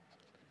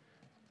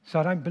So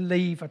I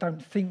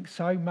don't think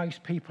so.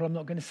 Most people, I'm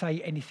not going to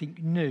say anything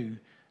new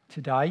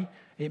today.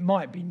 It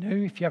might be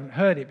new if you haven't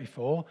heard it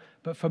before,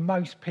 but for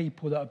most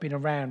people that have been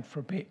around for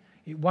a bit,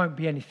 it won't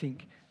be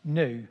anything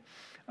new.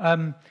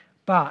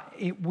 But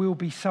it will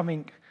be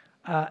something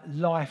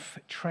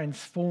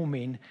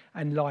life-transforming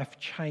and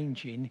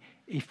life-changing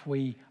if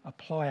we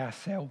apply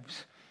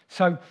ourselves.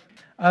 So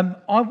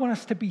I want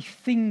us to be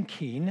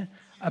thinking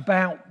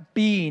about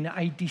being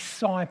a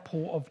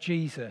disciple of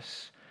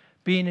Jesus,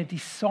 being a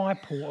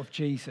disciple of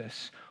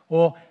Jesus,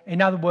 or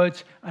in other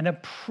words, an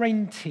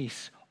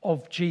apprentice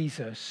of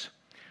Jesus,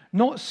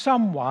 not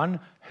someone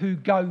who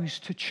goes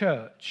to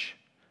church.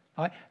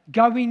 Right?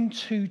 Going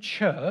to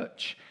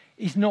church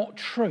is not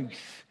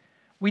truth.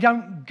 We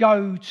don't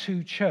go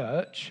to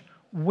church,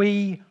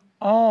 we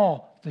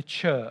are the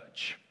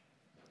church.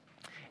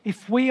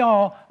 If we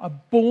are a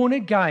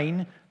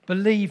born-again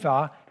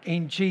believer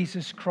in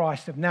Jesus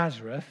Christ of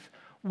Nazareth,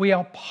 we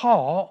are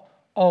part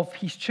of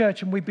his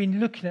church. And we've been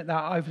looking at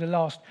that over the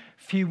last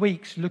few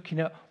weeks,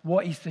 looking at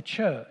what is the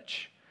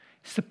church.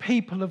 It's the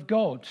people of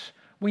God.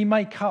 We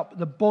make up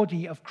the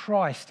body of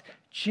Christ.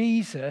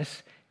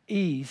 Jesus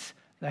is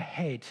the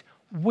head.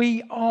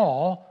 We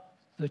are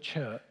the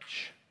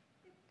church.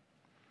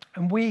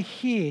 And we're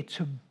here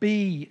to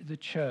be the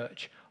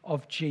church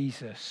of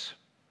Jesus.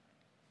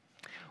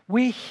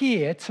 We're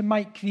here to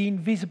make the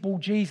invisible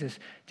Jesus.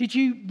 Did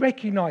you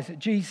recognize that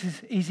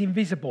Jesus is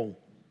invisible?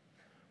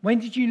 When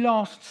did you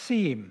last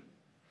see him?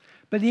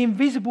 But the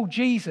invisible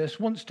Jesus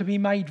wants to be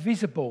made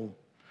visible.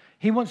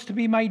 He wants to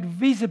be made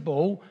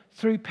visible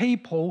through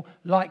people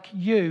like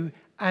you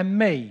and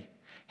me.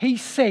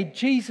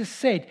 Jesus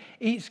said,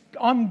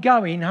 I'm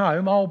going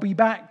home, I'll be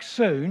back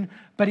soon,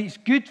 but it's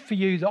good for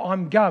you that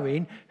I'm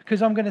going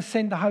because I'm going to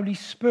send the Holy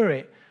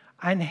Spirit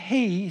and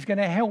he is going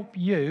to help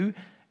you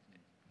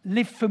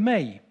live for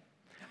me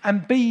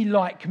and be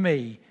like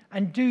me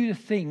and do the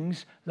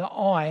things that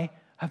I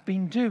have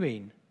been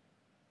doing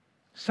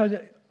so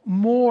that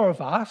more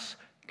of us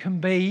can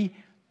be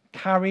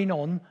carrying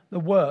on the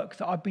work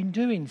that I've been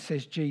doing,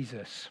 says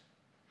Jesus.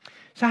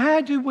 So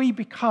how do we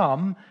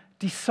become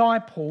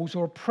disciples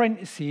or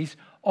apprentices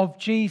of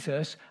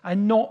Jesus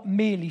and not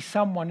merely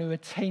someone who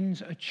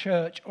attends a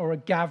church or a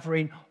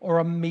gathering or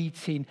a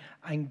meeting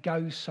and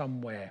goes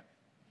somewhere?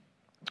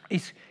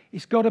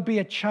 It's got to be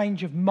a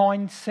change of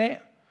mindset,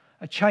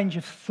 a change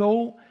of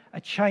thought, a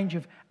change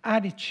of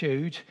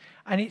attitude,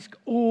 and it's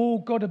all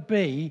got to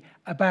be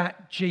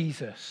about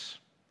Jesus.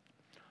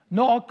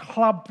 Not a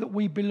club that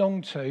we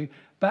belong to,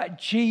 but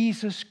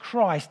Jesus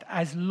Christ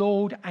as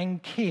Lord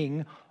and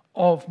King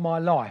of my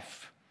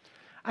life.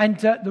 And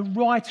the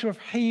writer of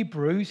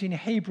Hebrews, in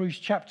Hebrews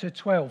chapter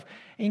 12,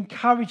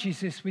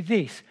 encourages us with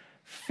this: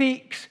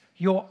 fix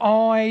your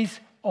eyes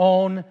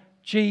on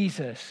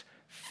Jesus.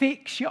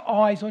 Fix your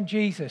eyes on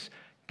Jesus.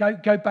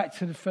 Go back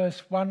to the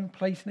first one,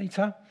 please,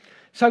 Nita.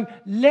 So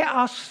let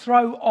us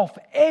throw off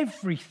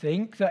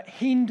everything that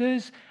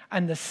hinders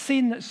and the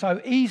sin that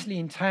so easily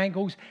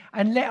entangles,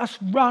 and let us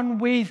run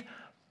with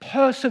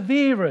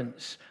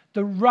perseverance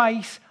the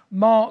race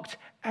marked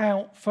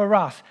out for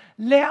us.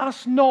 Let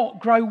us not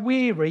grow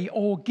weary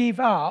or give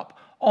up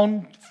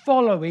on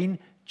following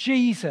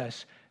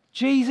Jesus.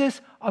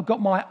 Jesus, I've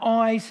got my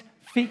eyes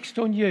fixed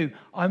on you.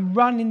 I'm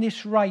running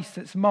this race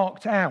that's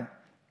marked out.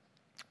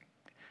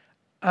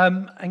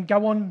 And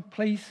go on,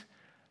 please.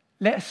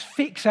 Let us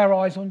fix our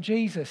eyes on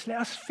Jesus. Let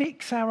us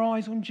fix our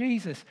eyes on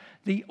Jesus,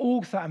 the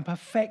author and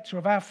perfecter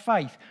of our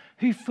faith,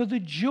 who for the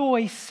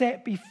joy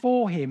set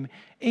before him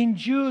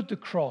endured the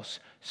cross,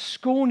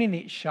 scorning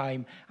its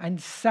shame,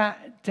 and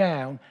sat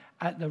down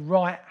at the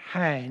right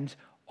hand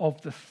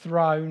of the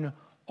throne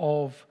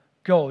of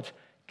God.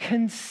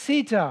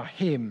 Consider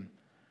him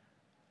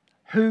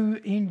who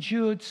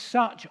endured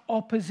such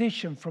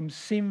opposition from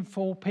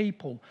sinful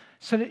people,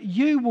 so that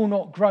you will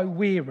not grow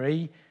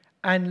weary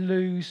and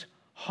lose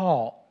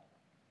heart.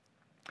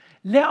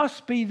 Let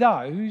us be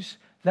those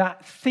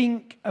that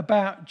think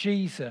about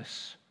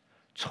Jesus,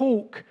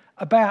 talk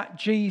about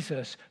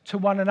Jesus to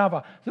one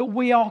another, that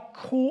we are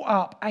caught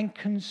up and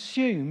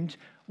consumed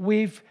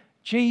with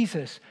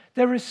Jesus.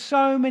 There are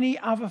so many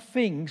other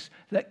things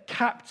that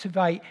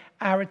captivate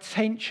our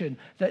attention,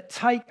 that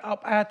take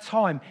up our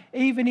time.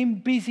 Even in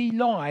busy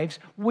lives,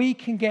 we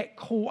can get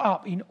caught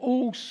up in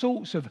all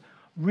sorts of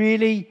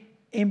really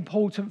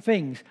important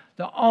things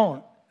that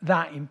aren't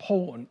that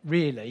important,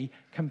 really,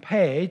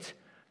 compared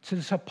to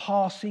the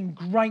surpassing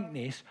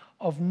greatness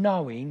of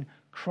knowing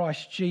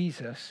Christ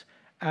Jesus,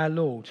 our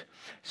Lord.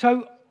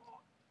 So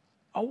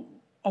I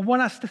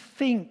want us to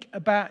think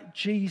about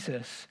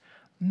Jesus.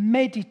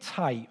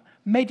 Meditate,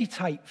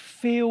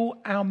 fill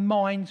our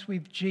minds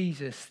with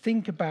Jesus.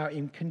 Think about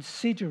him,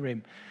 consider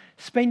him.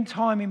 Spend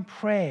time in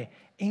prayer.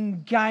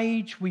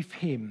 Engage with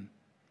him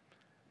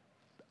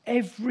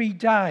every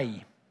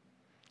day.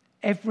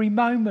 Every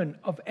moment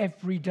of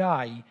every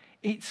day.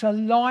 It's a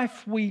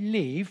life we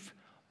live,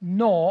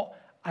 not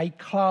a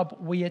club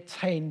we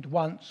attend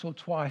once or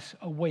twice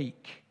a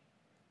week.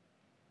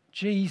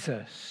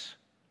 Jesus.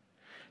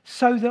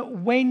 so that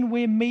when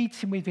we're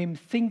meeting with him,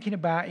 thinking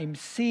about him,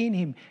 seeing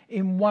him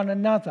in one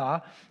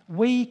another,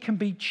 we can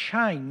be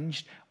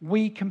changed,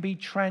 we can be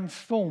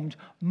transformed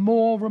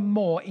more and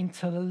more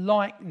into the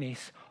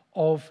likeness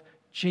of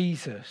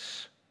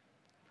Jesus.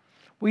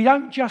 We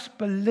don't just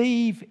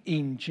believe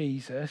in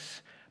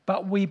Jesus,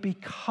 but we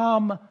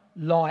become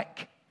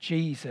like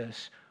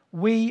Jesus.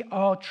 We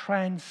are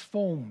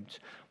transformed.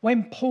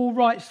 When Paul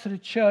writes to the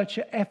church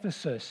at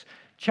Ephesus,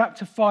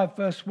 chapter 5,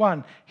 verse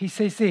 1, he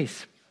says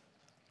this: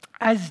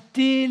 as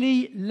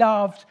dearly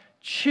loved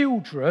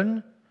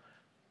children,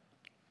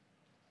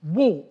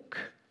 walk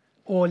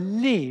or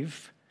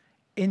live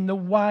in the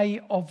way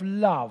of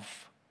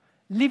love.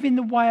 Live in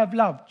the way of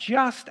love,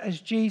 just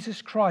as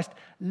Jesus Christ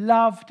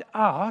loved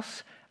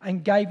us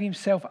and gave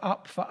himself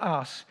up for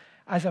us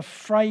as a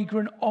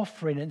fragrant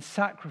offering and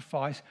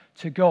sacrifice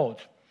to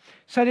God.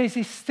 So there's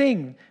this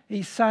thing,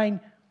 he's saying,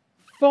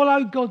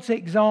 follow God's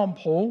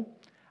example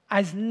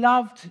as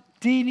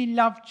dearly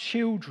loved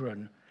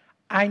children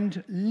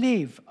and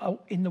live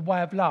in the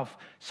way of love.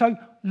 So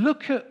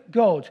look at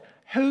God.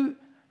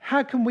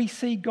 How can we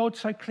see God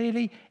so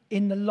clearly?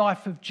 In the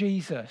life of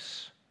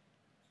Jesus.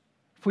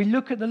 If we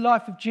look at the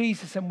life of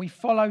Jesus and we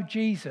follow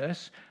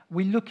Jesus,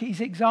 we look at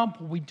his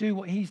example, we do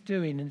what he's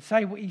doing and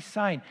say what he's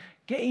saying,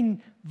 get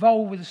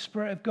involved with the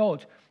Spirit of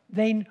God,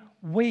 then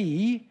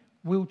we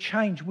will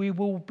change. We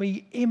will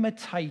be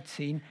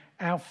imitating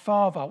our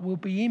Father. We'll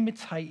be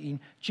imitating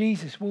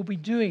Jesus. We'll be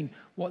doing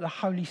what the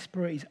Holy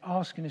Spirit is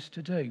asking us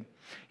to do.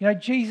 You know,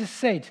 Jesus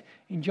said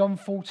in John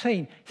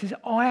 14, he says,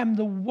 I am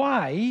the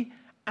way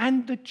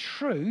and the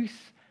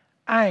truth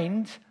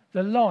and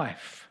the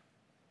life.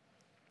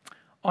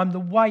 I'm the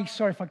way,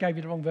 sorry if I gave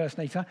you the wrong verse,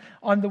 Nita.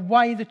 I'm the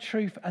way, the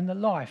truth, and the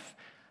life.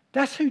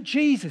 That's who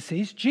Jesus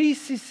is.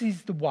 Jesus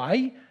is the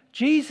way,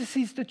 Jesus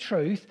is the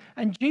truth,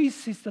 and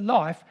Jesus is the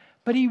life.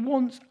 But he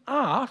wants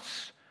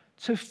us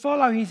to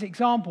follow his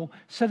example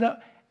so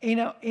that in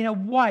a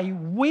way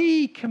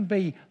we can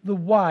be the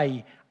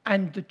way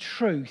and the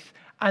truth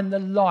and the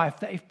life,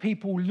 that if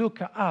people look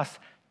at us,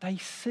 they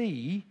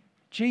see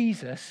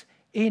Jesus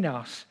in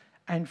us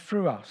and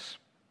through us.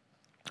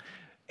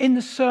 In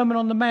the Sermon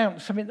on the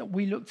Mount, something that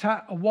we looked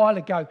at a while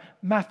ago,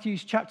 Matthew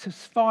chapters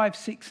 5,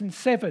 6 and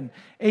 7,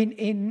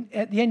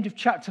 at the end of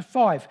chapter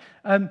 5,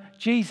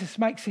 Jesus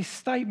makes this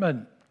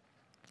statement: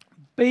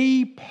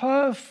 be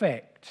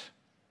perfect,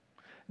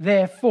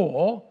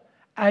 therefore,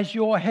 as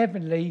your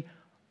heavenly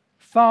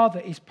Father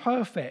is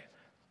perfect.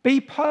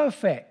 Be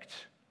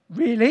perfect.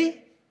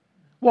 Really?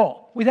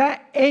 What? Without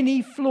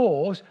any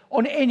flaws,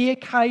 on any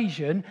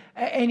occasion,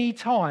 at any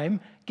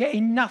time,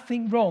 getting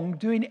nothing wrong,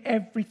 doing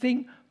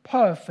everything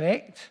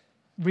perfect?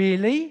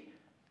 Really?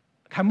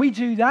 Can we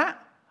do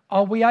that?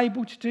 Are we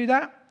able to do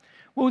that?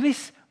 Well,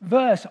 this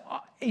verse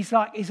is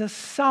a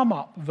sum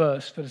up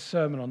verse for the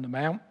Sermon on the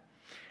Mount,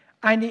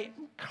 and it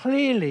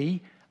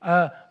clearly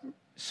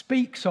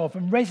speaks of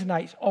and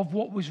resonates of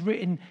what was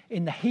written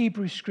in the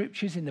Hebrew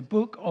scriptures in the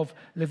book of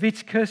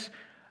Leviticus.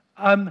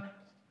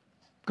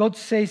 God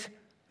says,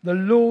 the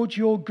Lord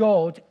your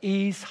God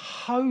is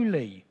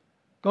holy.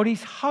 God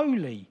is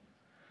holy.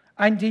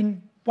 And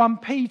in 1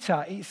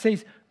 Peter it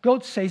says,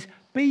 God says,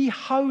 be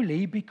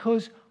holy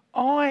because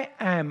I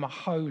am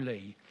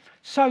holy.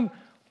 So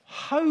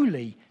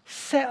holy,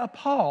 set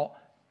apart,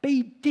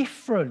 be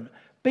different,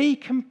 be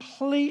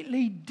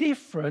completely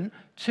different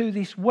to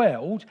this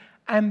world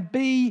and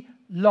be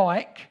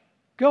like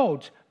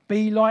God,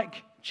 be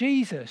like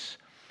Jesus.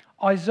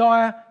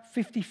 Isaiah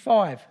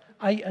 55,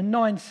 8 and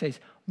 9 says,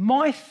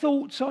 my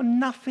thoughts are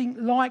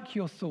nothing like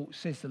your thoughts,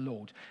 says the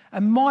Lord,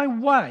 and my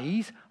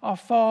ways are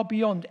far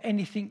beyond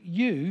anything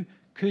you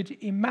could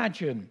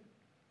imagine.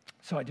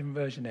 Sorry, different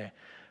version there.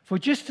 For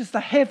just as the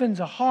heavens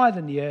are higher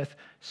than the earth,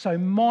 so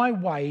my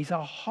ways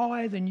are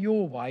higher than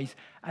your ways,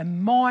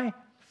 and my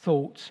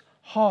thoughts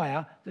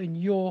higher than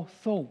your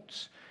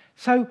thoughts.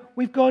 So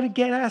we've got to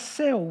get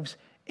ourselves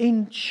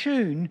in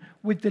tune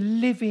with the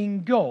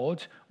living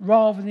God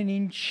rather than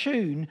in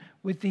tune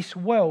with this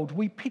world.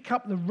 We pick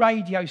up the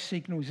radio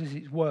signals, as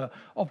it were,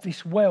 of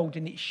this world,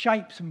 and it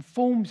shapes and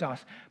forms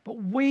us. But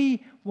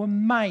we were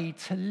made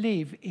to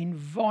live in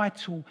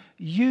vital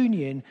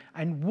union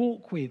and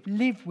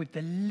live with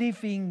the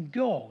living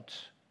God.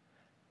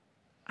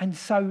 And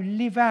so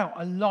live out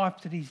a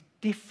life that is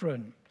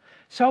different.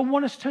 So I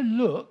want us to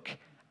look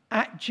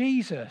at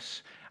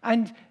Jesus.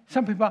 And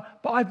some people are,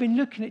 but I've been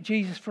looking at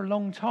Jesus for a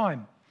long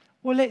time.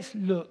 Well, let's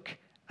look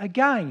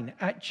again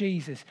at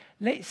Jesus.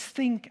 Let's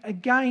think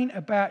again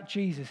about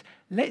Jesus.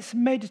 Let's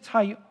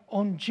meditate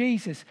on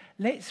Jesus.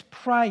 Let's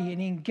pray and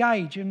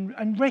engage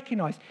and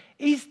recognize,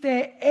 is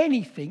there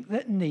anything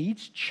that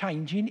needs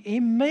changing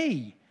in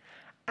me?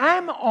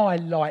 Am I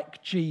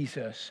like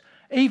Jesus?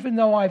 Even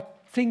though I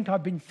think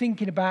I've been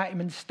thinking about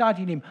him and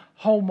studying him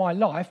whole my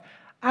life,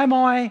 am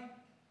I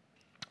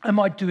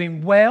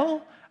doing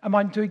well? Am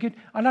I doing good?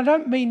 And I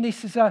don't mean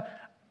this as a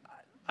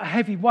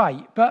heavy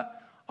weight, but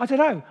I don't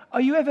know.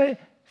 Are you ever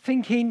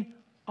thinking,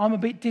 I'm a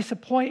bit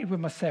disappointed with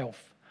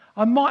myself?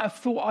 I might have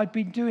thought I'd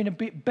been doing a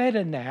bit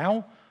better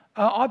now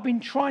I've been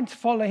trying to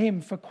follow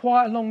him for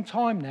quite a long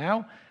time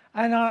now,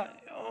 and I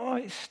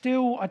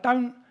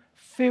don't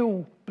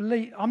feel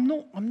I'm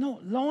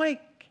not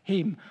like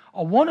him.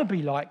 I want to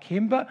be like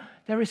him, but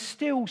there are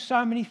still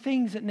so many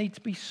things that need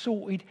to be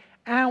sorted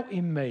out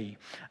in me.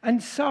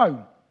 And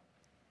so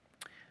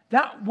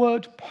that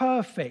word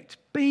perfect,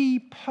 be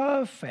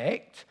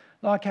perfect,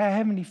 like our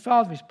Heavenly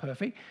Father is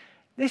perfect,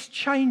 let's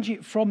change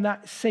it from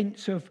that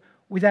sense of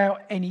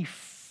without any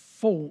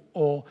fault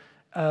or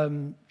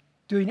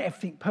doing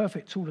everything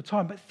perfect all the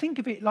time. But think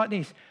of it like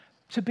this: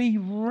 to be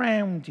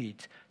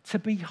rounded, to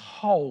be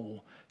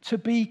whole, to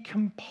be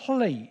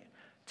complete,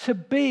 to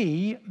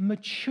be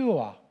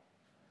mature,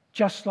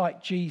 just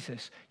like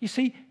Jesus. You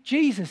see,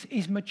 Jesus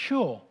is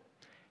mature.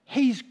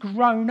 He's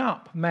grown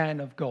up man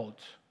of God.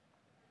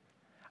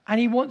 And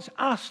he wants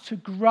us to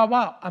grow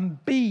up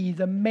and be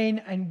the men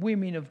and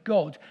women of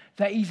God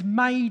that he's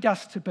made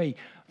us to be.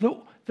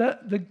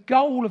 The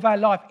goal of our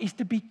life is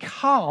to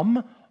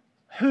become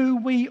who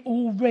we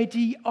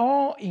already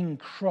are in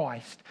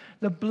Christ.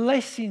 The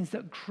blessings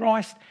that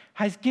Christ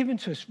has given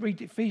to us.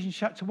 Read Ephesians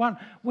chapter 1.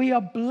 We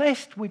are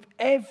blessed with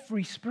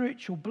every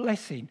spiritual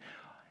blessing.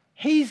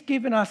 He's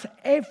given us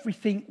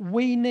everything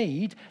we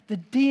need, the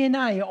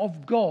DNA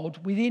of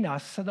God within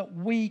us, so that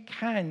we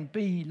can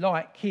be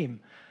like him.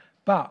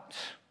 But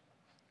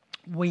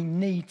we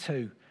need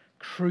to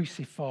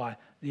crucify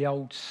the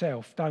old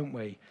self, don't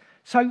we?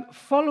 So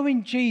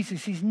following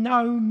Jesus is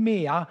no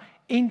mere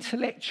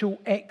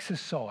intellectual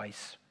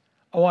exercise.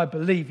 Oh, I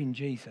believe in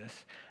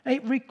Jesus.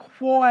 It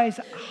requires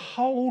a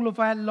whole of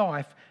our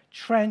life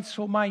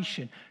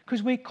transformation,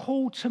 because we're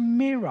called to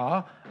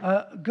mirror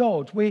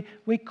God.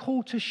 We're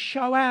called to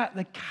show out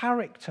the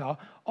character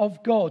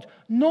of God,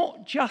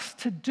 not just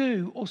to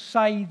do or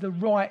say the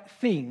right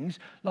things,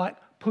 like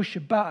push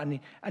a button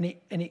and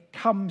it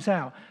comes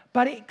out,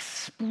 but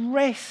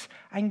express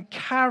and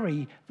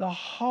carry the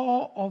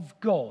heart of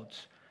God,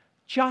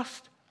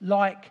 just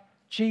like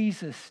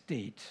Jesus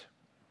did.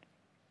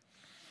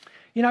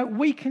 You know,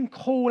 we can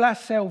call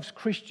ourselves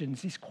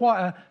Christians. It's quite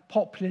a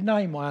popular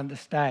name, I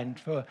understand,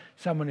 for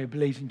someone who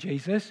believes in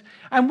Jesus.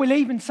 And we'll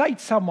even say to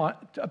someone,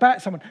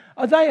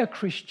 are they a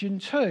Christian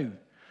too?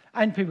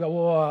 And people go,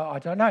 well, I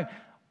don't know.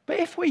 But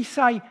if we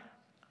say,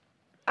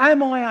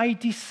 am I a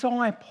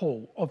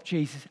disciple of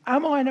Jesus?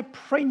 Am I an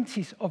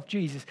apprentice of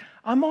Jesus?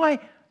 Am I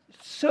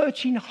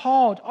searching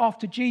hard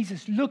after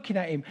Jesus, looking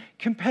at him,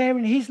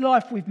 comparing his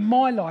life with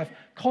my life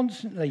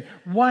constantly,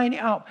 weighing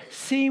it up,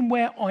 seeing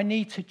where I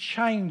need to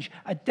change,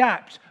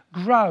 adapt,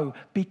 grow,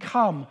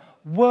 become,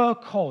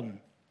 work on?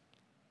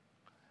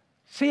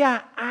 See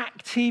how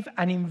active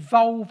and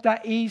involved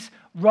that is,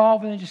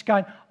 rather than just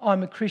going,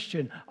 I'm a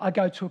Christian, I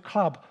go to a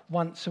club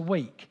once a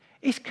week.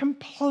 It's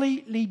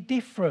completely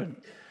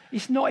different.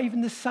 It's not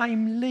even the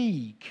same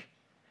league.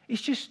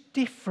 It's just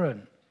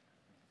different.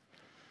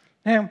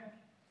 Now,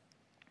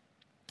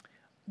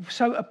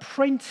 so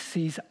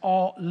apprentices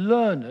are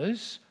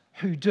learners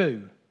who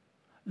do.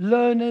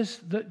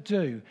 Learners that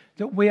do.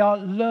 That we are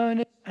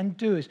learners and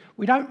doers.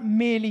 We don't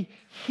merely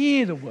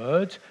hear the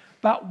word,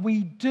 but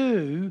we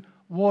do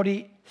what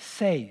it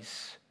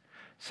says.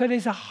 So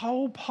there's a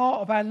whole part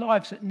of our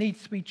lives that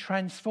needs to be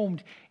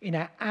transformed in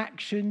our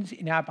actions,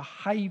 in our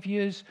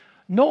behaviours,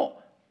 not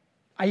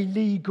a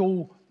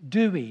legal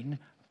doing,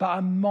 but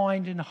a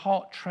mind and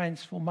heart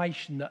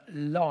transformation that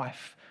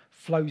life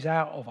flows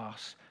out of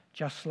us,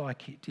 just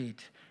like it did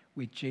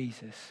with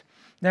Jesus.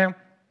 Now,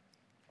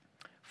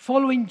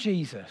 following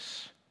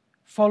Jesus,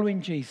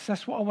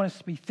 that's what I want us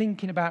to be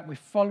thinking about with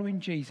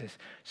following Jesus.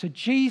 So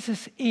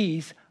Jesus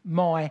is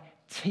my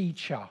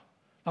teacher.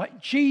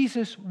 Like,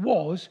 Jesus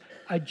was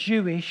a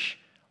Jewish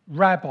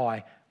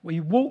rabbi. He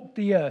walked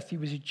the earth. He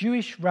was a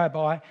Jewish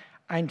rabbi,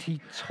 and he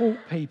taught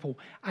people,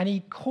 and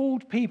he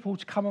called people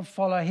to come and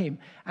follow him.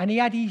 And he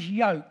had his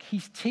yoke,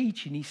 his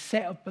teaching, his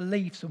set of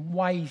beliefs and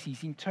ways,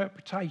 his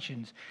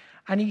interpretations.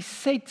 And he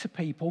said to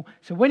people,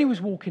 so when he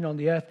was walking on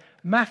the earth,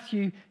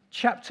 Matthew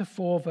chapter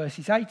 4,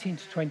 verses 18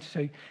 to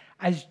 22,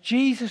 as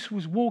Jesus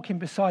was walking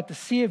beside the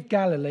Sea of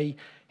Galilee,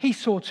 he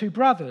saw two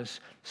brothers,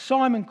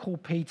 Simon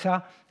called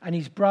Peter and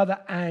his brother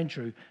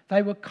Andrew.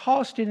 They were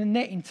casting a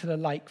net into the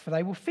lake, for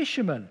they were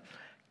fishermen.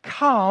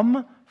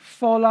 Come,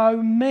 follow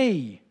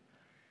me,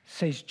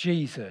 says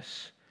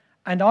Jesus,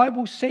 and I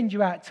will send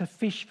you out to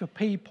fish for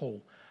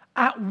people.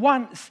 At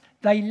once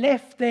they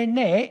left their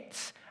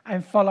nets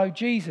and followed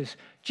Jesus.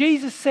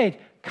 Jesus said,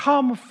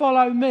 come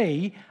follow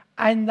me,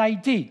 and they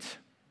did.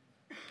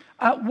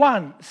 At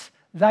once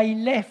they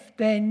left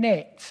their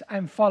nets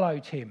and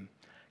followed him.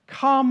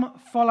 Come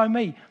follow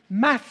me.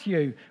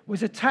 Matthew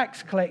was a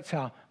tax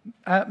collector.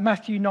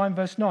 Matthew 9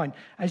 verse 9.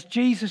 As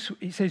Jesus,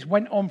 it says,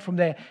 went on from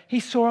there, he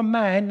saw a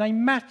man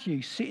named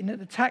Matthew sitting at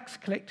the tax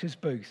collector's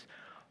booth.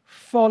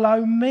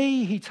 Follow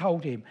me, he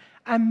told him.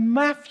 And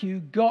Matthew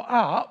got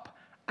up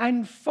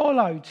and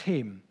followed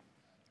him.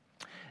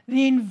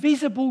 The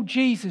invisible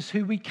Jesus,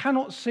 who we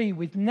cannot see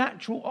with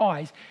natural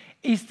eyes,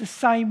 is the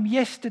same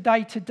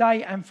yesterday,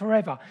 today, and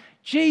forever.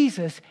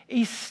 Jesus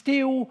is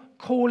still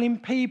calling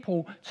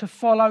people to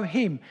follow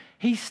him.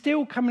 He's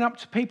still coming up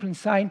to people and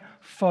saying,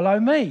 follow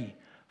me,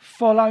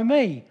 follow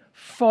me,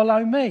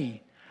 follow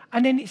me.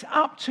 And then it's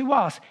up to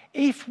us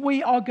if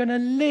we are going to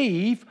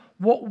leave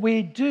what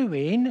we're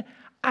doing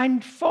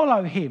and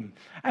follow him.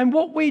 And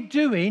what we're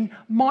doing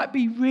might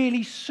be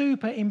really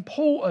super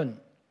important,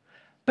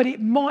 but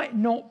it might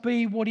not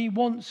be what he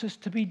wants us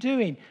to be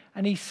doing.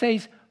 And he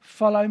says,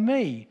 follow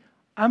me.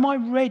 Am I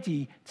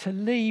ready to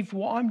leave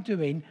what I'm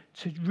doing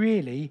to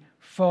really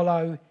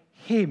follow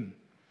him?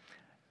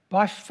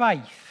 By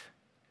faith,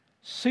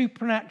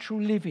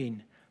 supernatural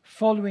living,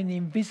 following the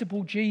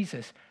invisible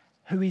Jesus,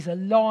 who is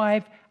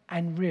alive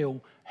and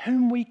real,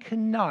 whom we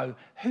can know,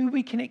 who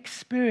we can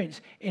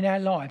experience in our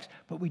lives,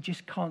 but we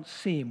just can't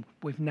see him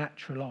with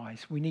natural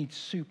eyes. We need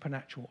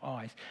supernatural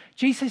eyes.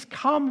 Jesus,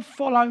 come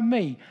follow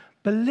me,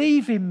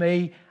 believe in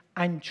me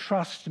and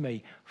trust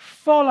me.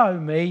 Follow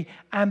me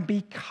and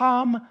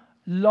become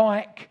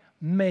like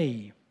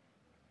me.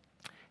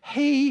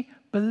 He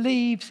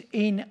believes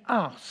in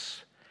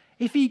us.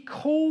 If he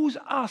calls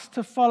us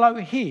to follow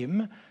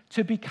him,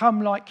 to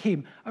become like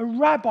him, a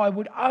rabbi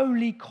would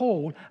only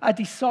call a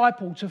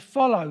disciple to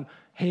follow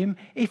him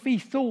if he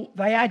thought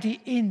they had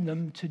it in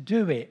them to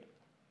do it.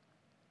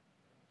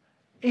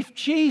 If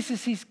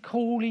Jesus is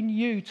calling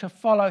you to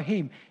follow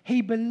him,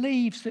 he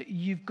believes that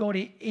you've got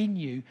it in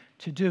you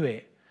to do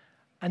it.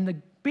 And the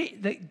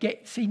bit that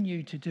gets in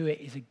you to do it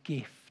is a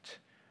gift.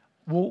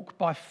 Walk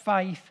by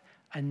faith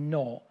and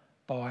not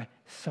by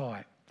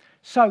sight.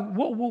 So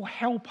what will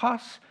help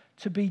us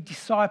to be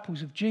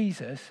disciples of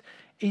Jesus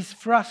is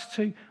for us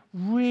to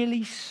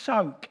really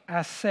soak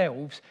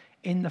ourselves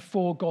in the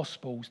four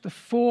Gospels, the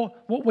four,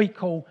 what we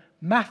call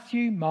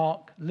Matthew,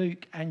 Mark,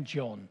 Luke, and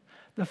John.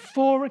 The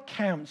four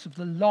accounts of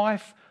the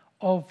life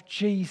of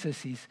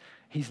Jesus,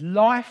 his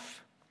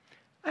life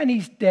and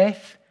his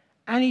death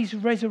and his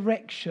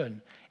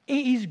resurrection.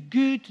 It is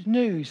good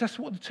news. That's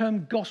what the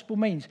term gospel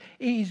means.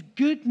 It is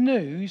good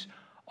news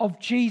of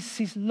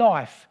Jesus'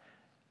 life.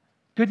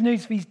 Good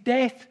news of his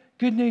death,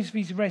 good news of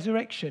his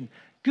resurrection.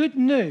 Good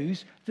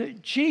news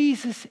that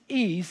Jesus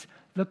is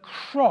the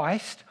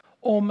Christ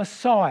or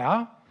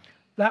Messiah,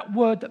 that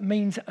word that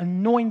means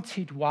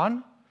anointed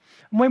one.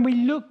 And when we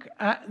look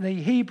at the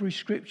Hebrew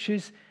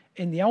scriptures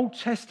in the Old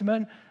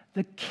Testament,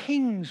 the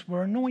kings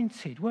were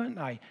anointed, weren't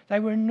they? They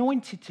were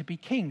anointed to be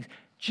kings.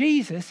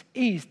 Jesus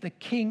is the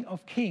King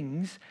of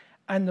Kings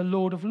and the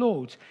Lord of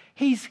Lords.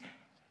 He's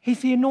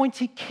the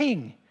anointed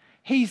king.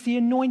 He's the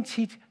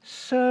anointed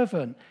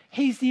servant.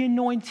 He's the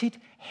anointed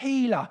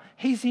healer.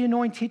 He's the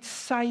anointed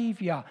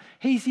saviour.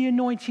 He's the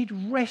anointed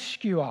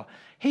rescuer.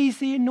 He's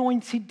the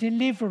anointed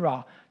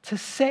deliverer to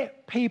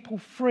set people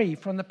free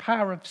from the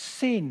power of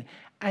sin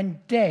and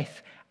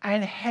death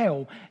and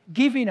hell,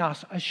 giving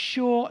us a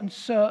sure and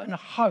certain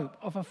hope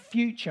of a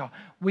future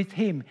with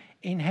him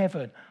in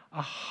heaven,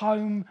 a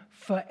home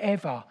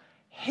forever.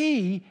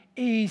 He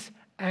is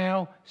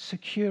our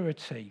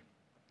security.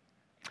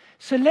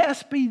 So let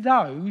us be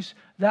those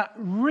that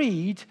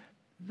read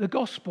the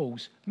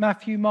Gospels,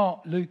 Matthew,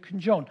 Mark, Luke,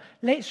 and John.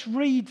 Let's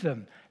read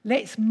them.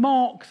 Let's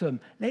mark them.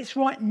 Let's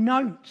write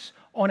notes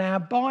on our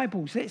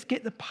Bibles. Let's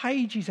get the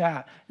pages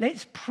out.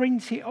 Let's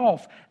print it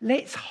off.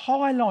 Let's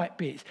highlight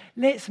bits.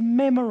 Let's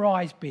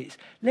memorize bits.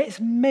 Let's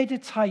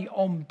meditate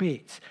on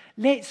bits.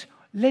 Let's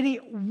let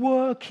it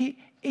work it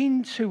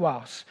into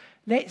us.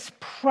 Let's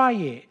pray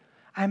it.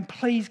 And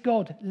please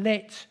God,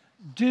 let's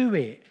do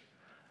it.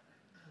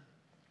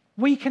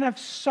 We can have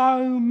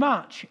so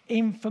much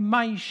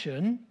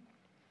information,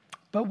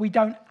 but we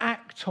don't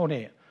act on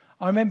it.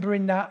 I remember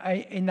in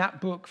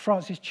that book,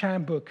 Francis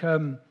Chan book,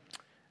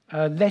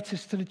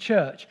 Letters to the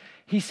Church,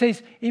 he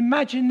says,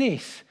 imagine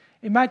this.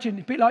 Imagine,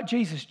 a bit like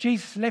Jesus.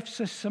 Jesus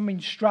left us some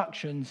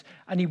instructions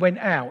and he went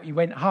out, he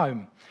went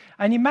home.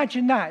 And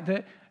imagine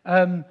that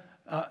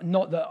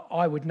not that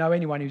I would know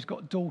anyone who's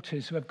got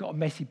daughters who have got a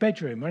messy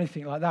bedroom or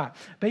anything like that.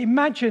 But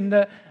imagine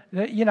that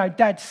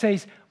Dad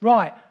says,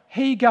 right,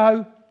 here you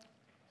go,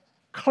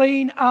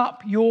 clean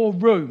up your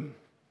room.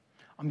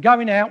 I'm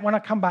going out. When I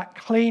come back,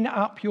 clean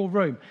up your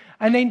room.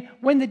 And then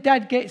when the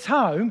dad gets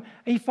home,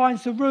 he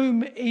finds the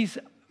room is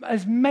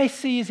as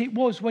messy as it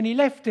was when he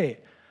left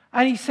it.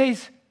 And he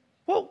says,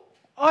 well,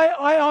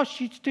 I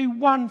asked you to do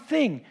one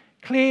thing,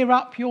 clear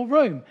up your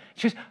room.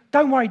 She says,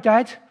 don't worry,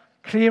 Dad,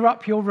 clear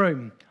up your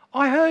room.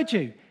 I heard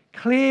you.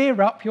 Clear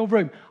up your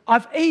room.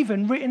 I've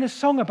even written a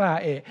song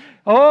about it.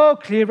 Oh,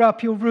 clear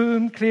up your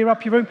room, clear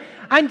up your room.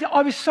 And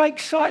I was so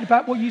excited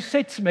about what you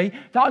said to me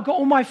that I got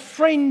all my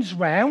friends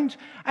round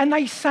and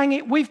they sang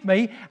it with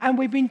me. And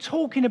we've been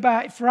talking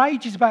about it for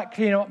ages about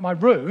clearing up my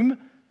room.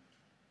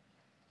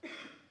 Do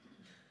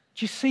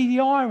you see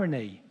the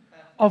irony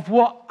of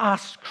what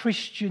us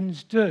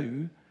Christians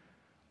do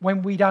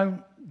when we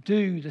don't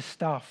do the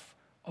stuff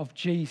of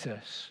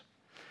Jesus?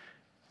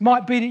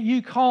 Might be that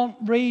you can't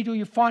read or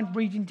you find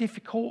reading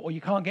difficult or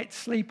you can't get to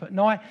sleep at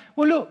night.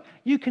 Well, look,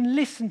 you can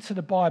listen to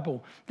the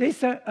Bible.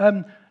 There's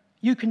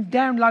You can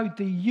download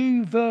the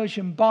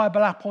YouVersion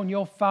Bible app on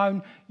your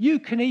phone. You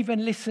can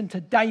even listen to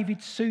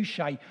David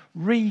Suchet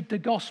read the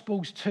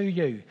Gospels to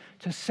you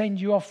to send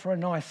you off for a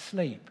nice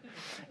sleep.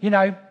 You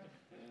know,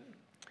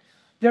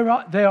 there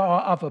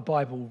are other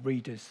Bible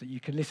readers that you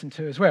can listen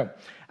to as well,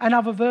 and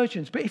other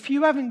versions. But if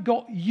you haven't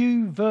got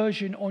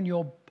YouVersion on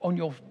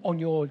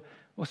your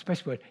what's the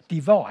best word,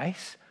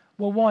 device,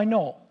 well, why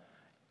not?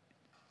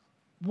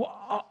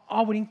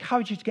 I would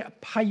encourage you to get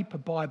a paper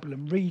Bible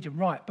and read and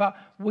write. But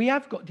we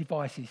have got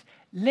devices.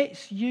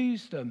 Let's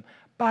use them.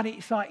 But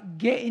it's like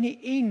getting it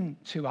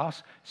into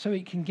us so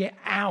it can get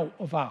out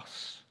of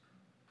us.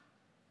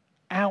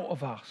 Out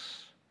of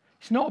us.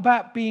 It's not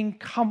about being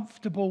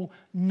comfortable,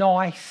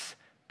 nice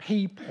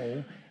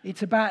people.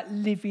 It's about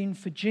living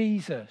for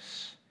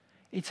Jesus.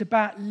 It's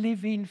about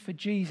living for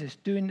Jesus,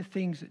 doing the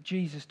things that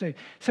Jesus do.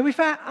 So if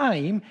our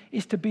aim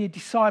is to be a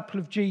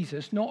disciple of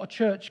Jesus, not a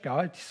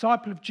churchgoer, a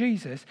disciple of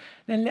Jesus,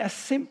 then let us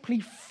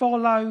simply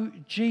follow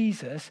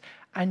Jesus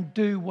and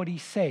do what he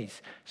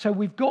says. So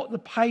we've got the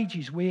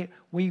pages,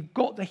 we've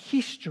got the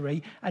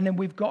history, and then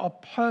we've got a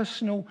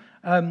personal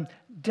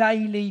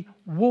daily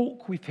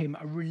walk with him,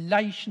 a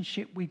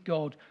relationship with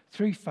God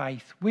through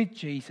faith with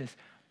Jesus,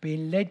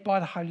 being led by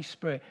the Holy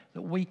Spirit,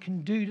 that we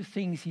can do the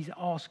things he's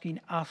asking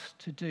us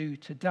to do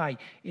today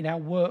in our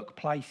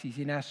workplaces,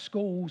 in our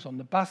schools, on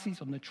the buses,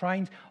 on the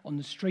trains, on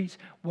the streets,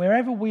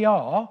 wherever we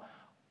are.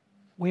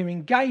 We're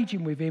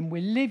engaging with him,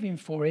 we're living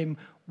for him,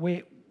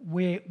 we're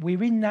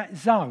in that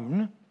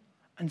zone,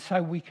 and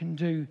so we can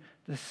do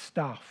the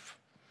stuff.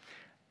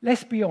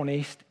 Let's be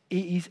honest,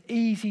 it is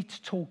easy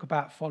to talk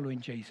about following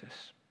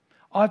Jesus.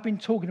 I've been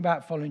talking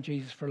about following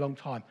Jesus for a long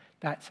time.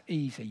 That's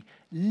easy.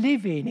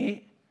 Living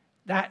it,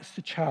 that's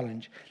the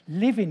challenge.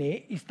 Living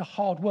it is the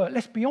hard work.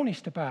 Let's be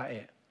honest about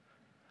it.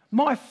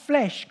 My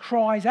flesh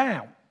cries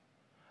out.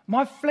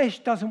 My flesh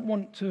doesn't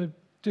want to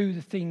do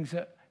the things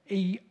that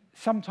he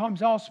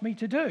sometimes asks me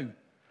to do.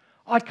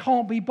 I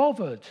can't be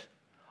bothered.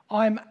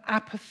 I'm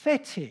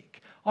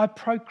apathetic. I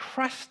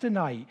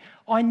procrastinate.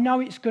 I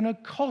know it's going to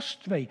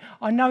cost me.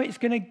 I know it's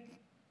going to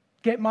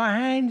get my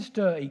hands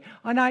dirty.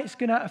 I know it's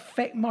going to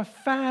affect my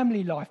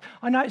family life.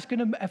 I know it's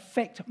going to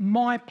affect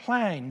my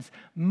plans,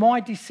 my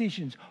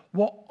decisions,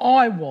 what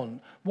I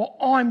want, what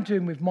I'm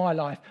doing with my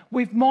life,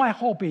 with my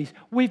hobbies,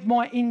 with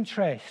my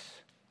interests.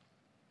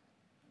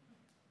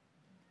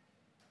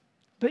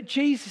 But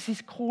Jesus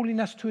is calling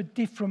us to a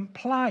different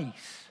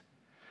place,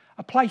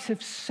 a place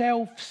of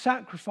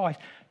self-sacrifice,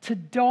 to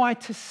die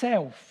to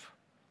self,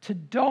 to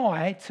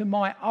die to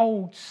my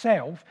old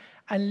self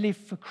and live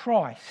for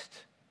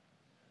Christ.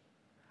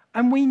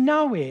 And we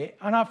know it,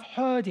 and I've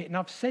heard it, and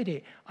I've said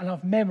it, and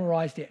I've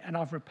memorized it, and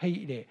I've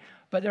repeated it.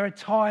 But there are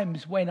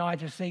times when I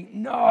just think,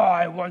 no,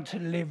 I want to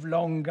live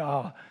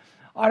longer.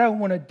 I don't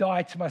want to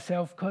die to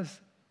myself,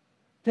 because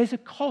there's a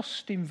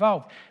cost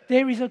involved.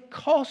 There is a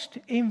cost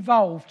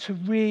involved to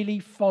really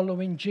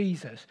following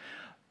Jesus.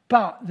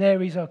 But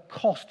there is a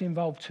cost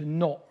involved to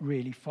not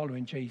really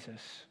following Jesus.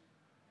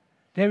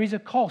 There is a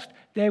cost.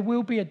 There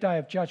will be a day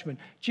of judgment.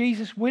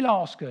 Jesus will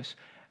ask us,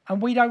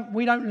 and we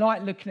don't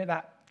like looking at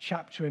that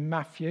chapter in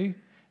Matthew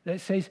that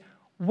says,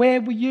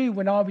 where were you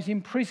when I was in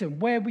prison?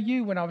 Where were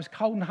you when I was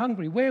cold and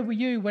hungry? Where were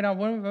you when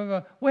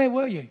where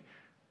were you?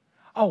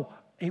 Oh,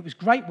 it was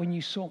great when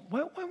you saw,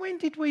 well, when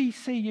did we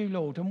see you,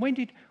 Lord? And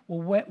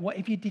what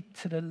if you did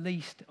to the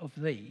least of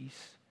these,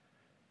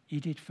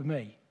 you did for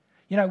me?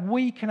 You know,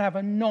 we can have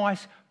a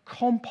nice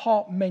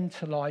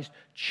compartmentalized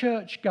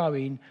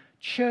church-going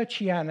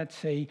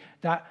churchianity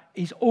that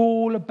is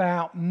all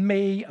about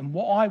me and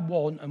what I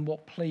want and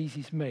what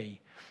pleases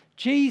me.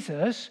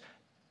 Jesus,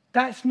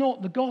 that's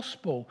not the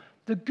gospel.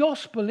 The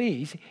gospel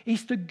is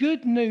the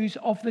good news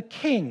of the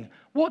king.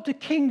 What do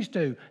kings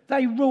do?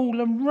 They rule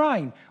and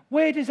reign.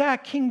 Where does our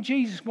King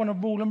Jesus want to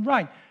rule and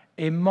reign?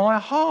 In my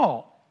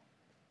heart.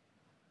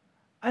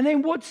 And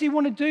then what does he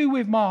want to do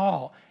with my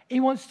heart? He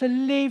wants to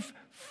live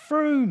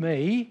through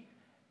me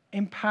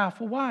in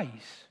powerful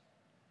ways.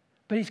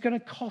 But it's going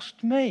to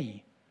cost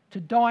me to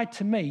die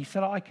to me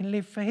so that I can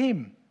live for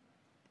him.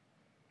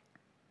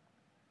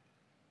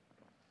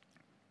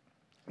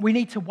 We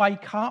need to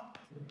wake up.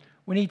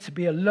 We need to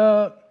be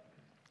alert.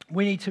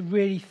 We need to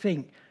really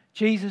think,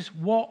 Jesus,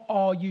 what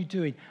are you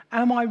doing?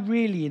 Am I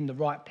really in the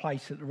right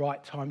place at the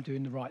right time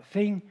doing the right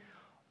thing?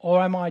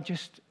 Or am I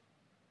just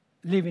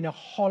living a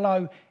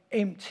hollow,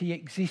 empty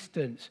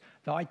existence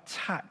that I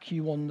tack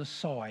you on the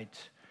side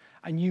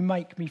and you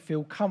make me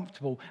feel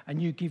comfortable and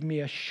you give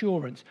me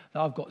assurance that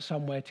I've got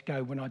somewhere to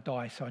go when I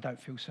die so I don't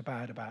feel so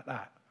bad about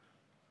that?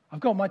 I've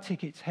got my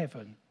ticket to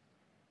heaven.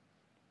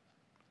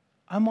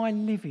 Am I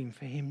living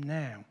for him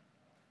now?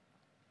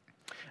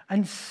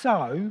 And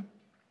so,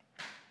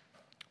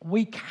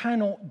 we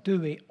cannot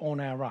do it on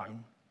our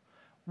own.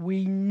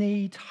 We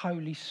need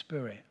Holy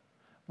Spirit.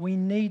 We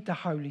need the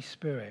Holy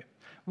Spirit.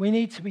 We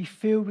need to be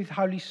filled with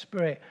Holy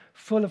Spirit,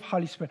 full of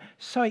Holy Spirit.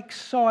 So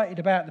excited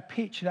about the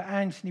picture that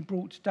Anthony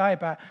brought today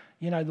about,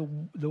 you know,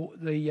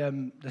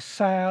 the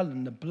sail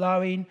and the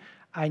blowing.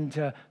 and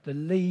the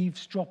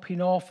leaves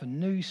dropping off, a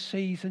new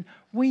season.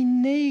 We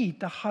need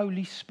the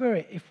Holy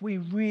Spirit if we're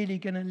really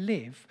going to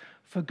live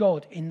for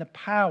God in the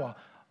power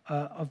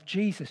of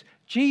Jesus.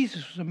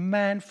 Jesus was a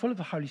man full of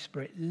the Holy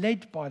Spirit,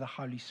 led by the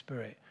Holy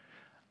Spirit.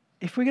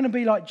 If we're going to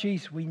be like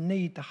Jesus, we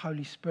need the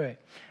Holy Spirit.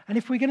 And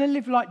if we're going to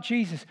live like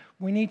Jesus,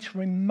 we need to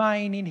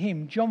remain in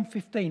him. John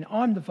 15,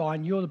 I'm the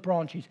vine, you're the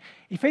branches.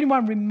 If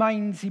anyone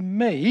remains in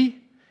me,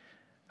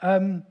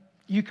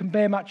 you can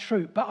bear much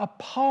fruit. But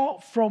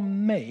apart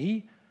from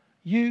me,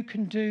 you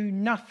can do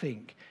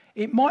nothing.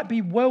 It might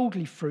be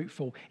worldly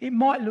fruitful. It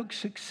might look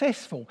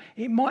successful.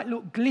 It might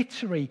look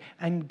glittery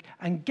and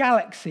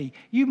galaxy.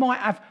 You might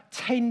have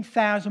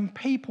 10,000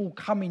 people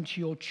coming to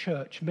your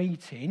church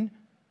meeting.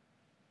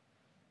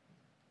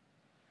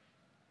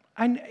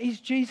 And is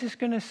Jesus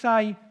going to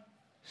say,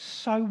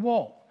 so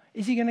what?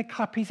 Is he going to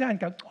clap his hand and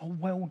go, oh,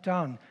 well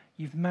done,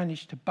 you've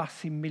managed to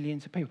bus in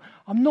millions of people?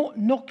 I'm not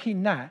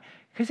knocking that,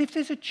 because if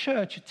there's a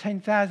church of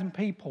 10,000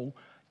 people,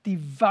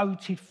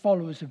 devoted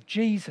followers of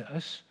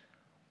Jesus,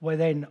 well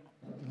then,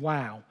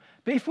 wow.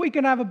 But if we're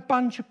going to have a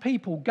bunch of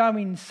people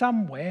going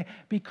somewhere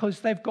because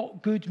they've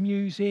got good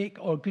music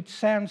or a good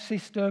sound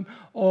system,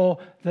 or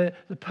the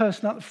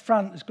person at the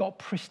front has got a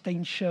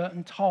pristine shirt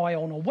and tie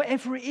on, or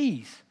whatever it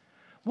is,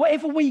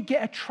 whatever we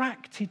get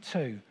attracted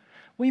to,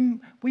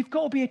 we've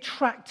got to be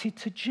attracted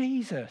to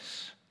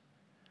Jesus.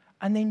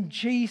 And then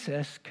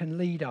Jesus can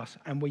lead us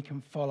and we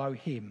can follow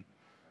him.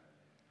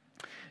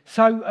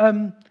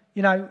 So,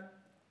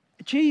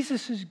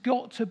 Jesus has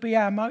got to be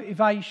our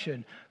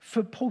motivation.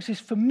 Paul says,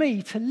 for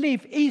me, to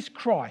live is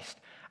Christ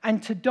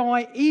and to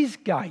die is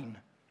gain.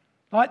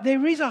 Like,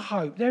 there is a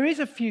hope, there is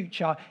a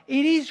future.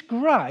 It is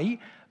great,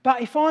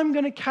 but if I'm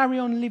going to carry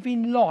on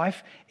living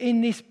life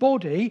in this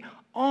body,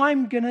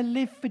 I'm going to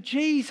live for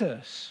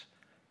Jesus,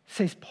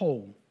 says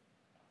Paul.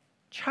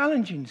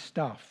 Challenging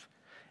stuff.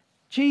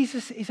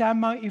 Jesus is our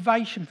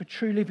motivation for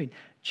true living.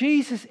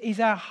 Jesus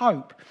is our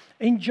hope.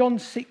 In John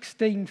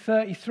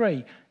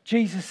 16:33,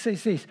 Jesus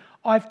says this,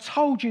 I've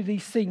told you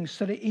these things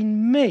so that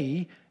in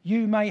me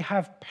you may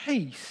have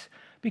peace,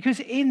 because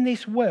in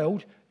this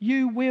world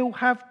you will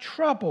have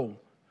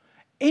trouble.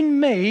 In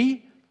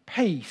me,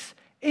 peace.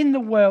 In the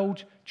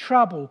world,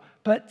 trouble.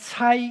 But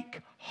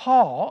take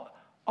heart,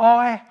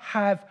 I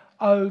have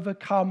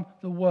overcome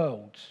the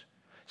world.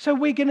 So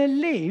we're going to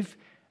live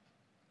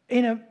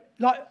in a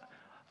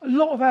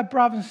lot of our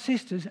brothers and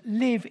sisters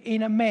live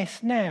in a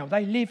mess now.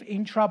 They live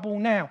in trouble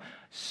now.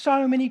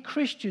 So many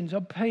Christians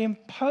are being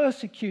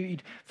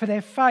persecuted for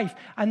their faith,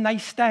 and they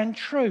stand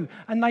true,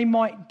 and they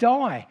might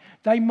die.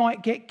 They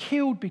might get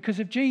killed because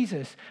of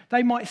Jesus.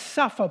 They might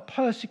suffer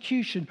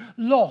persecution,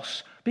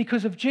 loss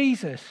because of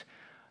Jesus.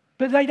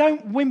 But they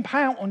don't wimp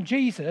out on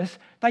Jesus.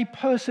 They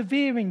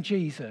persevere in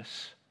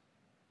Jesus,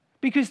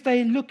 because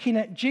they're looking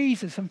at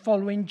Jesus and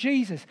following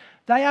Jesus.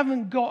 They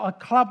haven't got a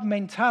club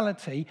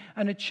mentality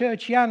and a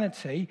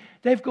churchianity.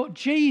 They've got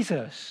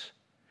Jesus.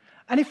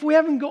 And if we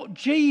haven't got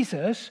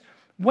Jesus,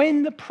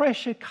 when the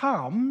pressure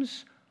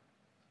comes,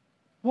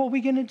 what are we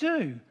going to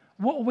do?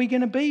 What are we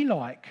going to be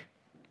like?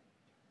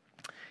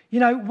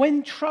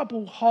 When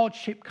trouble,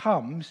 hardship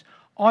comes,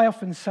 I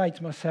often say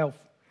to myself,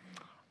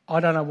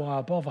 I don't know why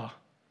I bother.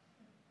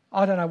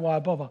 I don't know why I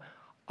bother.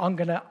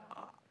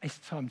 It's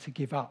time to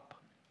give up.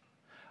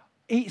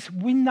 It's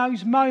in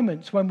those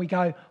moments when we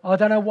go, I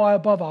don't know why I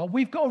bother.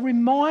 We've got to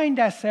remind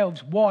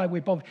ourselves why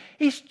we bother.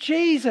 It's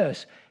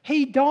Jesus.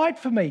 He died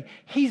for me.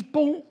 He's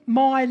bought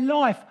my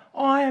life.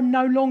 I am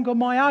no longer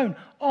my own.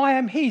 I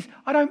am his.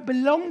 I don't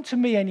belong to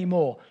me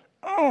anymore.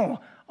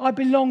 I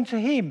belong to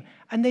him.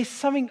 And there's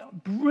something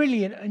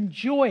brilliant and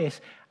joyous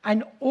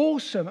and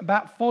awesome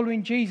about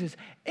following Jesus,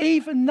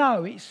 even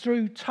though it's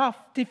through tough,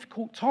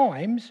 difficult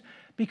times,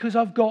 because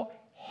I've got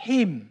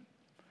him.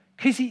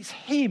 Because it's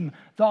him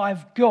that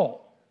I've got.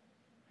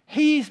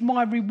 He is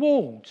my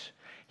reward.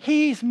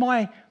 He is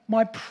my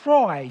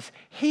prize.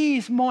 He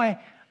is my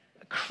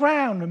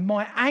crown and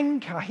my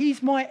anchor.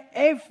 He's my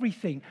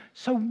everything.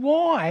 So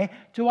why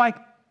do I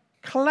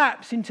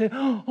collapse into,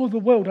 the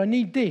world, I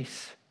need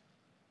this,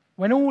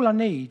 when all I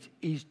need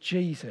is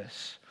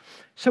Jesus?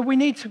 So we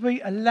need to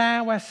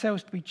allow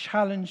ourselves to be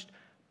challenged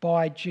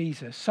by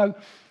Jesus. So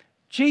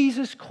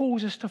Jesus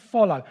calls us to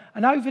follow.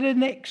 And over the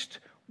next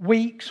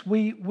weeks,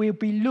 we'll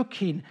be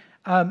looking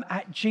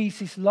at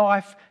Jesus'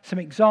 life, some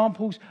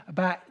examples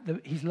about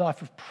his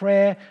life of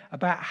prayer,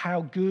 about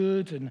how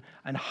good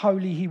and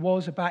holy he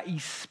was, about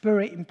his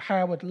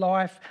spirit-empowered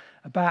life,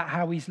 about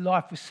how his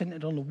life was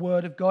centered on the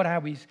Word of God, how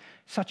he's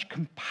such a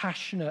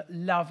compassionate,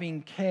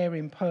 loving,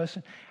 caring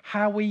person,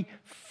 how he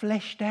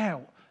fleshed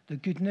out the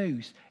good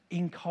news,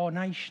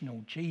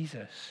 incarnational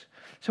Jesus.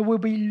 So we'll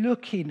be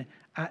looking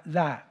at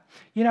that.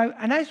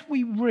 And as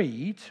we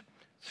read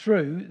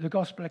through the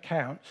gospel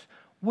accounts,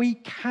 we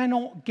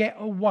cannot get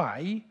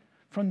away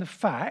from the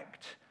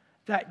fact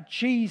that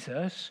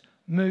Jesus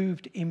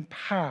moved in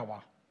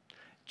power.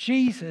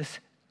 Jesus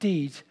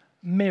did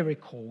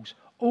miracles,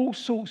 all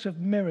sorts of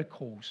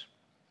miracles.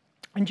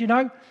 And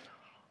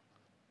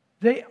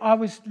I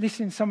was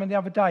listening to someone the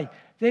other day.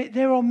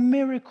 There are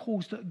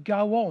miracles that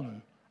go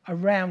on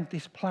around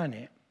this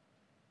planet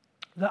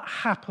that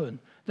happen,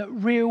 that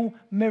real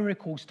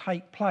miracles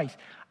take place.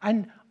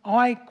 And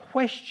I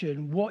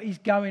question what is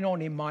going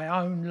on in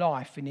my own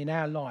life and in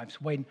our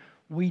lives when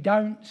we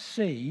don't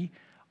see,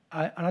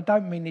 and I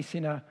don't mean this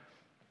in a,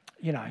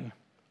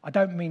 I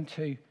don't mean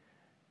to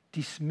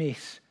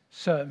dismiss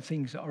certain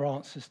things that are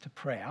answers to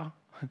prayer,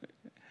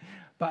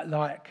 but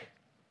like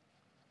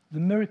the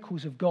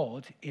miracles of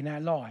God in our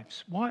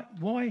lives.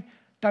 Why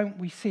don't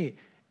we see it?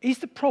 Is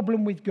the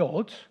problem with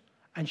God,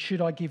 and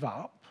should I give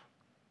up?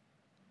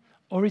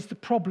 Or is the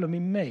problem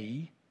in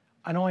me,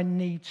 and I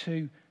need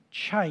to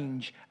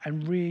change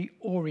and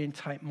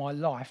reorientate my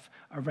life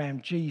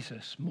around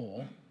Jesus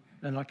more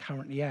than I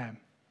currently am?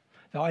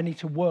 That I need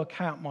to work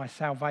out my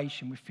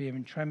salvation with fear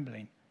and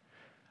trembling.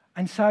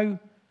 And so,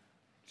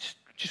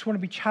 just want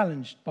to be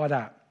challenged by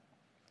that.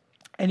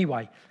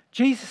 Anyway,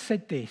 Jesus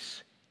said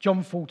this,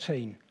 John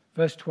 14,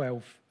 verse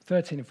 12,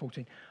 13 and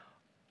 14.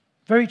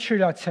 Very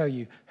truly I tell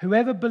you,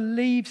 whoever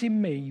believes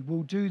in me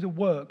will do the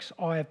works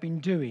I have been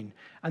doing,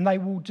 and they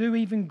will do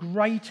even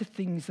greater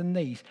things than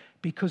these,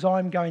 because I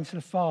am going to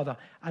the Father,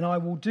 and I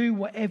will do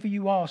whatever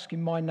you ask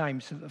in my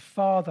name, so that the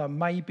Father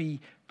may be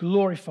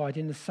glorified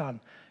in the Son.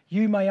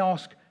 You may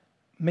ask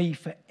me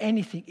for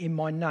anything in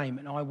my name,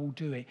 and I will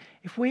do it.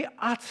 If we're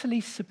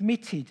utterly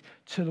submitted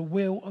to the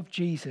will of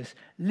Jesus,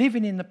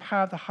 living in the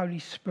power of the Holy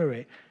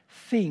Spirit,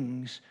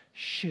 things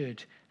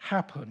should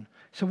happen.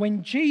 So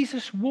when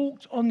Jesus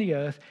walked on the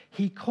earth,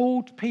 he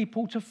called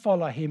people to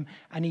follow him,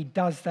 and he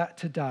does that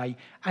today.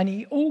 And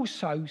he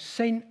also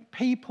sent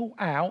people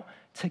out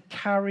to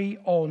carry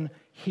on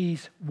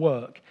his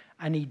work,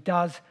 and he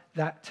does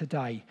that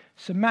today.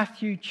 So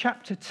Matthew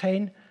chapter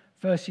 10,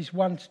 verses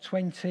 1 to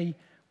 20,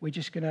 we're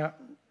just going to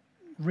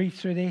read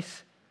through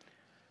this.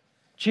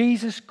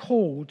 Jesus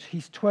called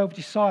his 12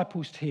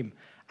 disciples to him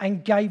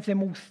and gave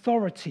them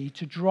authority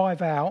to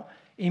drive out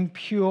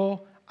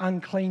impure,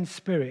 unclean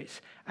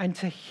spirits and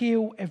to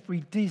heal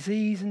every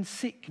disease and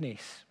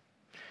sickness.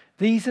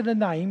 These are the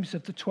names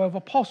of the 12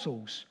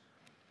 apostles.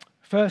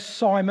 First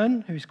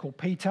Simon, who is called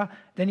Peter,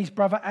 then his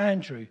brother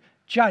Andrew,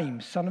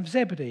 James, son of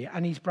Zebedee,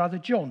 and his brother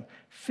John,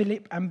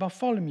 Philip and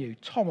Bartholomew,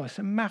 Thomas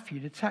and Matthew,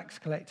 the tax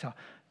collector,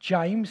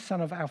 James,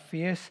 son of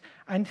Alphaeus,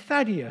 and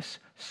Thaddeus,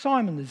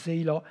 Simon the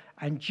Zealot,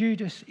 and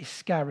Judas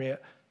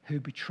Iscariot, who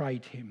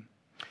betrayed him.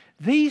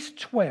 These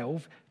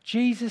 12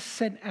 Jesus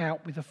sent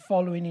out with the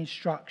following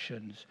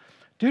instructions.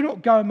 Do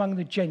not go among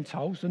the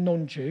Gentiles, the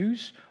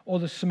non-Jews, or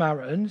the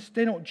Samaritans,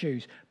 they're not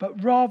Jews,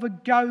 but rather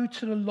go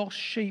to the lost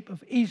sheep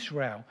of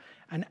Israel.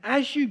 And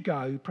as you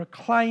go,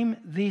 proclaim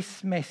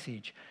this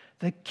message: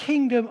 the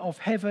kingdom of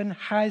heaven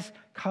has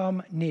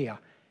come near.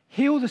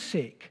 Heal the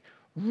sick,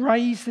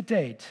 raise the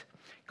dead,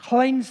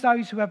 cleanse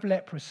those who have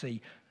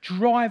leprosy,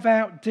 drive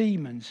out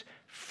demons.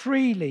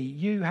 Freely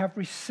you have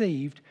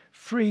received,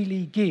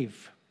 freely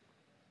give.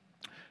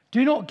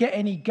 Do not get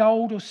any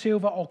gold or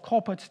silver or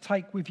copper to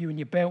take with you in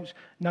your belts,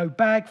 no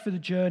bag for the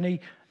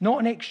journey, not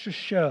an extra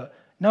shirt,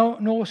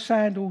 nor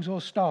sandals or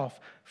staff,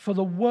 for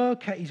the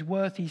worker is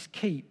worth his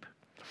keep.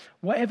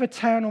 Whatever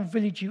town or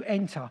village you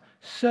enter,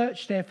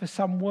 search there for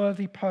some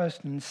worthy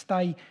person and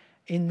stay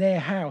in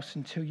their house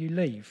until you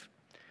leave.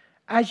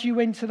 As you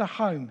enter the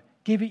home,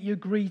 give it your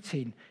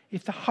greeting.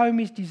 If the home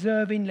is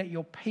deserving, let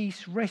your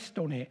peace rest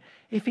on it.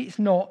 If it's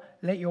not,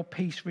 let your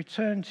peace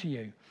return to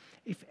you.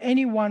 If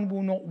anyone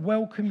will not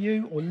welcome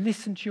you or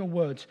listen to your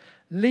words,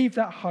 leave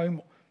that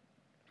home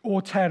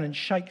or town and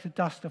shake the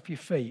dust off your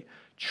feet.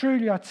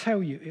 Truly, I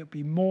tell you, it will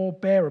be more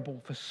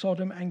bearable for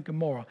Sodom and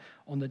Gomorrah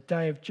on the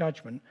day of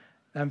judgment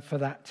than for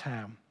that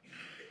town.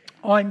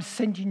 I'm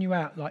sending you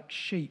out like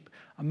sheep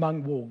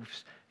among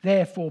wolves.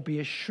 Therefore, be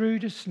as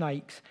shrewd as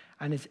snakes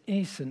and as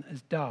innocent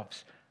as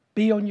doves.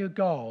 Be on your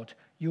guard.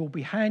 You will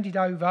be handed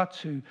over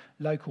to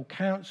local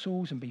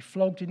councils and be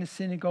flogged in the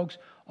synagogues.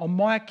 On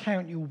my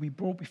account, you will be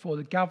brought before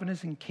the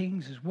governors and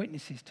kings as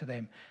witnesses to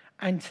them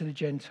and to the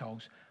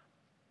Gentiles.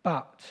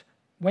 But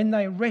when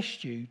they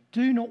arrest you,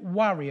 do not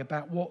worry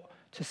about what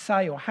to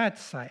say or how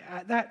to say.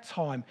 At that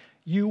time,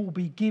 you will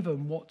be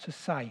given what to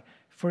say,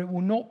 for it will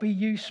not be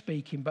you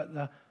speaking, but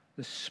the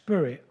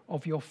Spirit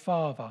of your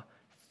Father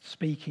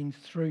speaking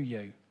through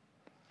you.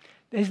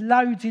 There's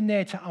loads in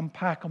there to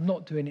unpack. I'm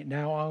not doing it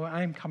now.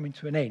 I am coming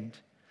to an end.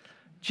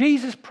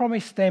 Jesus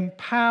promised them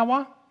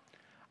power,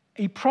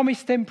 he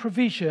promised them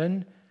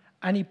provision,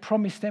 and he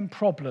promised them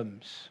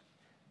problems.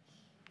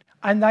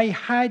 And they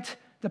had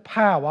the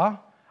power,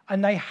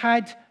 and they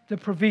had the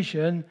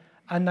provision,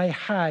 and they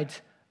had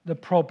the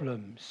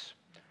problems.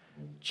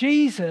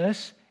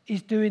 Jesus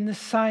is doing the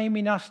same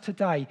in us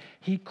today.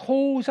 He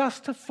calls us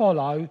to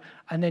follow,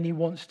 and then he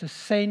wants to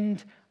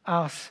send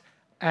us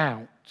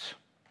out.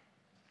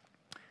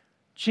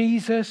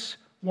 Jesus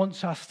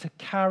wants us to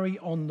carry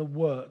on the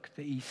work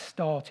that he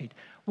started.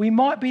 We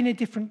might be in a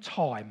different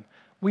time.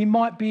 We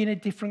might be in a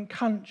different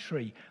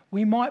country.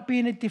 We might be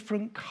in a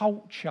different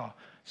culture.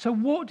 So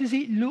what does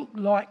it look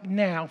like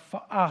now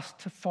for us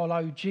to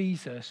follow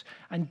Jesus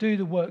and do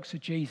the works of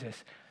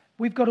Jesus?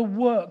 We've got to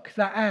work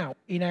that out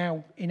in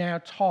our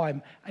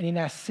time and in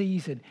our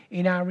season,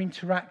 in our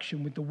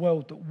interaction with the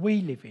world that we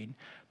live in.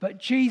 But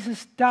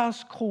Jesus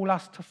does call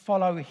us to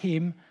follow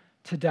him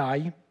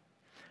today,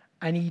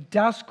 and he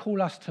does call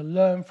us to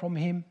learn from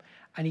him,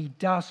 and he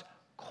does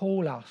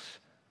call us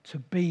to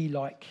be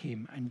like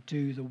him and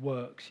do the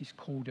works he's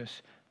called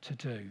us to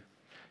do.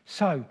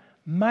 So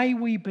may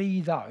we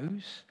be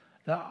those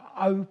that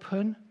are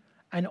open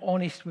and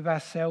honest with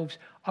ourselves,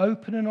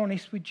 open and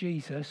honest with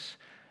Jesus.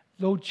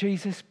 Lord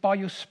Jesus, by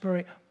your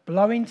Spirit,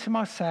 blow into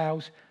my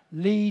sails,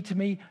 lead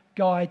me,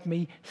 guide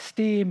me,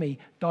 steer me,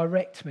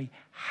 direct me.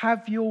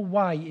 Have your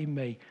way in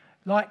me.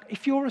 Like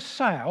if you're a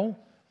sail,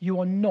 you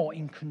are not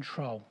in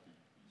control.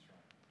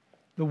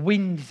 The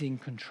wind is in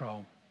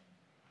control.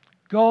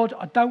 God,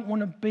 I don't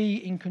want to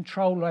be in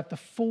control or have the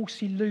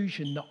false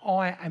illusion that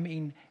I am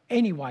in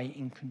any way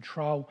in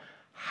control.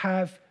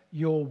 Have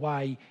your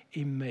way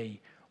in me.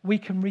 We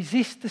can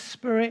resist the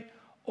Spirit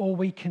or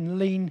we can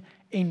lean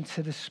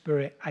into the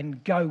Spirit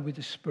and go with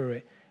the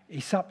Spirit.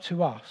 It's up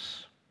to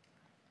us.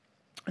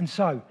 And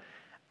so,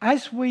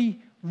 as we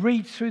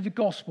read through the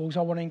Gospels,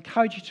 I want to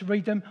encourage you to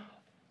read them,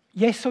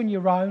 yes, on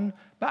your own,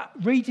 but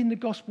reading the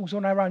Gospels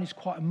on our own is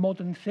quite a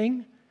modern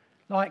thing.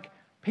 Like,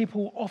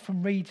 people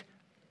often read,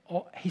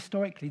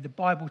 historically, the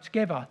Bible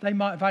together. They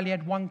might have only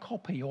had one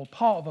copy or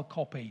part of a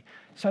copy.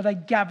 So they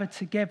gather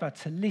together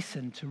to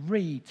listen, to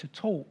read, to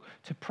talk,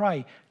 to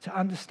pray, to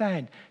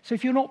understand. So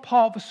if you're not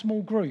part of a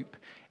small group,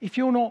 if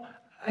you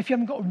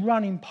haven't got a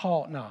running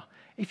partner,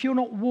 if you're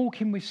not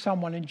walking with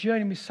someone and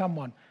journeying with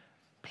someone,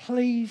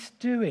 please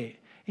do it.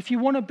 If you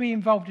want to be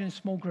involved in a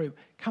small group,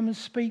 come and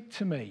speak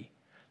to me.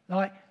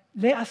 Like,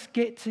 let us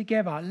get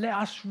together. Let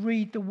us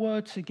read the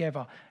word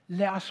together.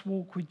 Let us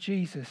walk with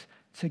Jesus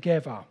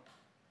together.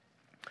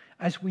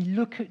 As we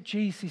look at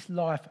Jesus'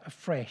 life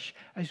afresh,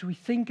 as we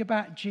think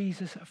about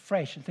Jesus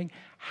afresh and think,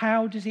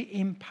 how does it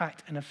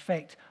impact and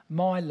affect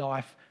my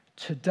life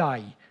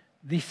today,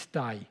 this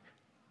day,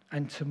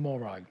 and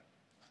tomorrow?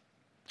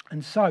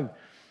 And so,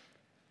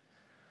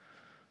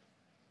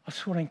 I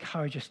just want to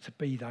encourage us to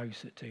be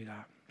those that do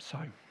that. So,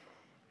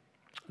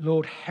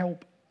 Lord,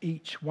 help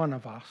each one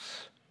of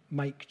us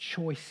make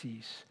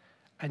choices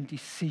and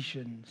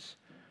decisions.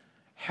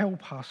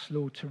 Help us,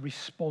 Lord, to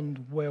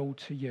respond well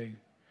to you.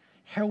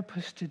 Help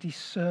us to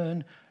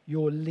discern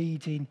your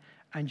leading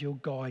and your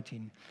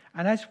guiding.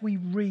 And as we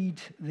read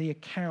the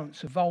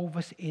accounts, involve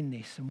us in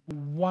this and how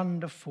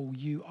wonderful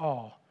you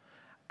are,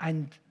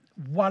 and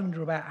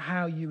wonder about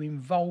how you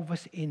involve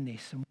us in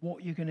this and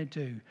what you're going to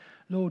do.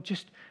 Lord,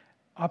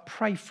 I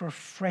pray for a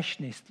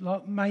freshness.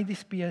 Lord, may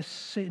this be a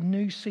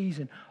new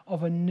season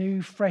of a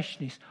new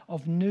freshness,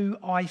 of new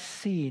eyes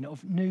seeing,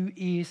 of new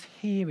ears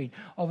hearing,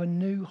 of a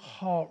new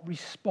heart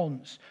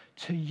response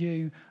to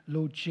you,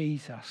 Lord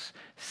Jesus.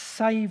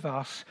 Save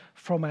us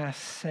from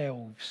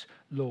ourselves,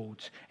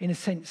 Lord. In a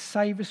sense,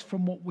 save us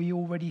from what we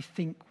already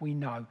think we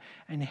know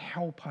and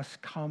help us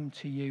come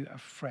to you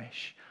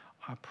afresh,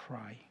 I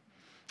pray.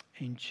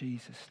 In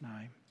Jesus'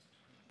 name,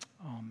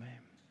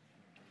 amen.